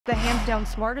The hands down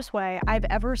smartest way I've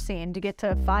ever seen to get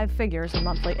to 5 figures in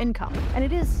monthly income. And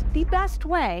it is the best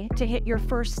way to hit your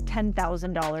first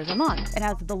 $10,000 a month. It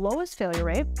has the lowest failure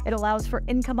rate, it allows for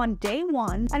income on day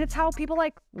one, and it's how people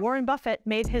like Warren Buffett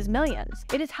made his millions.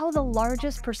 It is how the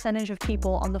largest percentage of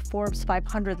people on the Forbes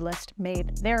 500 list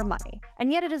made their money.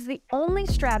 And yet it is the only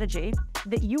strategy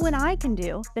that you and I can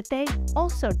do that they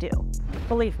also do.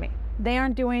 Believe me. They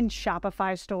aren't doing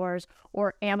Shopify stores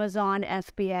or Amazon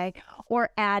FBA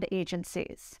or ad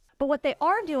agencies. But what they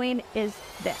are doing is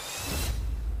this.